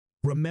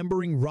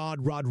Remembering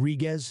Rod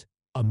Rodriguez,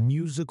 a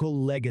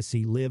musical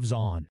legacy lives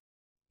on.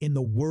 In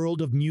the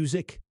world of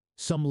music,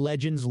 some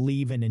legends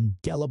leave an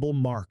indelible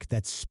mark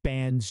that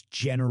spans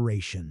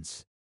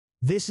generations.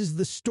 This is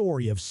the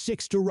story of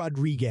Sixto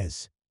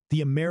Rodriguez, the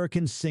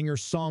American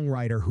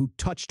singer-songwriter who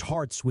touched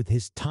hearts with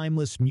his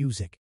timeless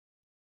music.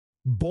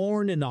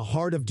 Born in the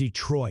heart of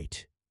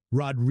Detroit,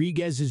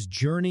 Rodriguez's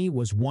journey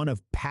was one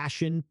of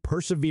passion,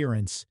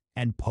 perseverance,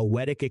 and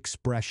poetic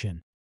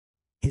expression.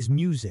 His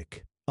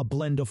music, a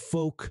blend of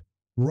folk,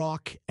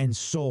 rock, and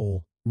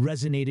soul,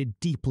 resonated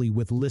deeply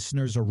with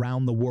listeners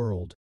around the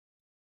world.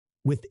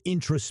 With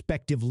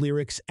introspective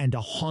lyrics and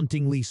a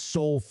hauntingly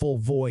soulful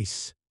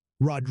voice,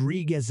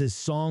 Rodriguez's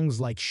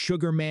songs like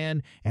Sugar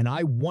Man and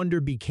I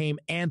Wonder became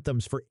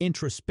anthems for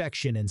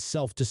introspection and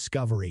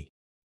self-discovery.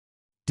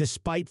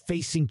 Despite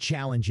facing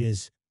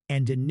challenges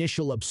and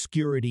initial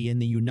obscurity in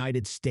the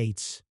United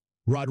States,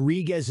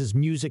 Rodriguez's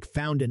music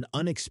found an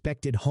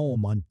unexpected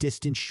home on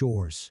distant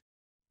shores.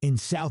 In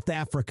South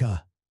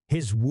Africa,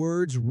 his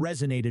words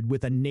resonated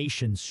with a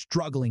nation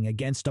struggling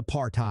against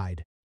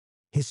apartheid.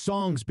 His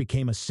songs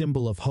became a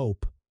symbol of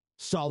hope,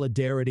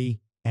 solidarity,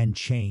 and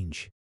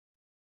change.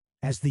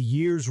 As the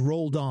years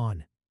rolled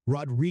on,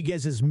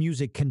 Rodriguez's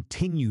music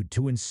continued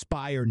to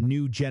inspire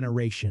new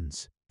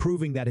generations,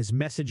 proving that his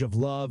message of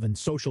love and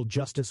social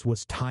justice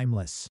was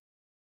timeless.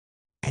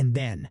 And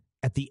then,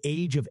 at the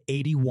age of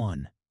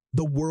 81,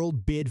 the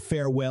world bid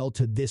farewell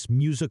to this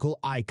musical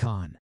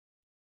icon.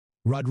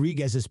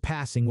 Rodriguez's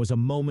passing was a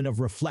moment of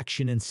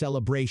reflection and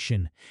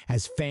celebration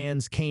as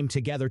fans came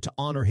together to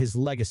honor his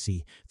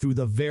legacy through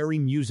the very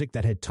music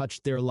that had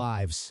touched their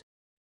lives.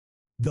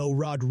 Though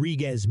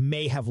Rodriguez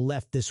may have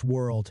left this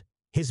world,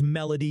 his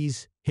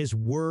melodies, his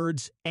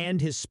words,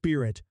 and his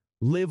spirit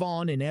live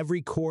on in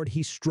every chord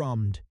he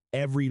strummed,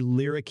 every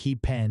lyric he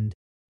penned.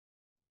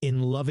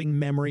 In loving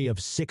memory of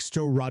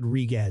Sixto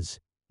Rodriguez,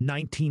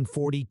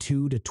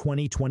 1942 to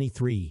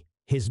 2023,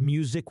 his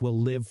music will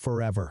live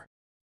forever.